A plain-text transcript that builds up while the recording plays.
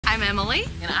I'm Emily.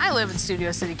 And I live in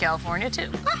Studio City, California, too.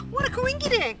 Ah, what a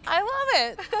coinkydink. I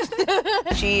love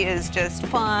it. She is just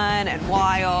fun and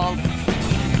wild.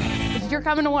 If you're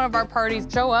coming to one of our parties,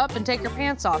 show up and take your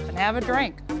pants off and have a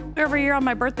drink. Every year on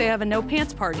my birthday, I have a no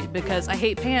pants party because I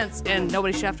hate pants and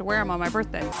nobody should have to wear them on my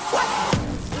birthday.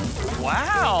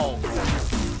 Wow.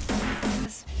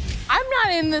 I'm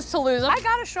not in this to lose. I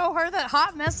gotta show her that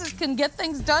hot messes can get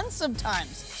things done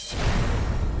sometimes.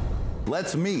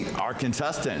 Let's meet our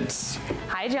contestants.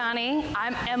 Hi, Johnny.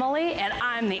 I'm Emily, and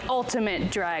I'm the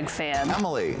ultimate drag fan.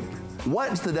 Emily,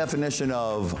 what's the definition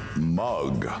of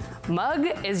mug? Mug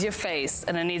is your face,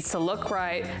 and it needs to look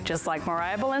right, just like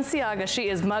Mariah Balenciaga. She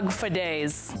is mug for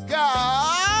days.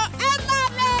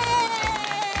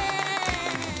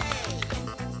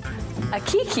 A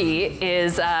kiki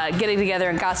is getting together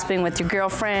and gossiping with your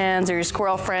girlfriends or your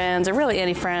squirrel friends or really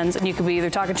any friends, and you could be either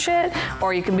talking shit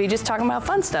or you can be just talking about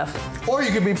fun stuff. Or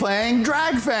you could be playing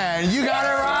drag fan. You got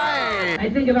it right. I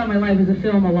think about my life as a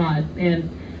film a lot, and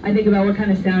I think about what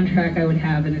kind of soundtrack I would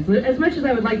have, and as much as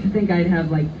I would like to think I'd have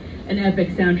like an epic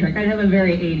soundtrack, I'd have a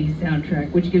very 80s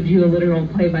soundtrack, which gives you a literal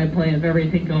play-by-play of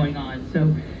everything going on.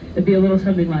 So it'd be a little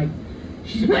something like,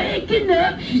 she's waking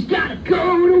up, she's gotta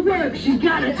go to work, she's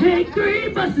gotta take 3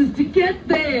 buses to get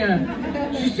there.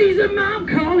 She sees her mom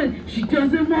calling, she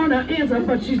doesn't wanna answer,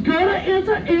 but she's gonna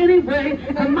answer anyway.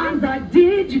 Her mom's like,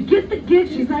 did you get the gig?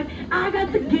 She's like, I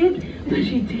got the gig, but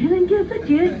she didn't get the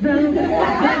gig though. Then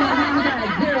her mom's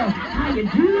like, girl, how you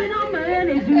doing on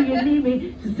Monday? Do you need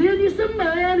me to send you some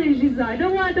money? She's like,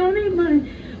 no, I don't need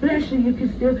money, but actually you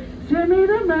can still send me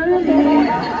the money.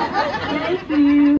 Thank you.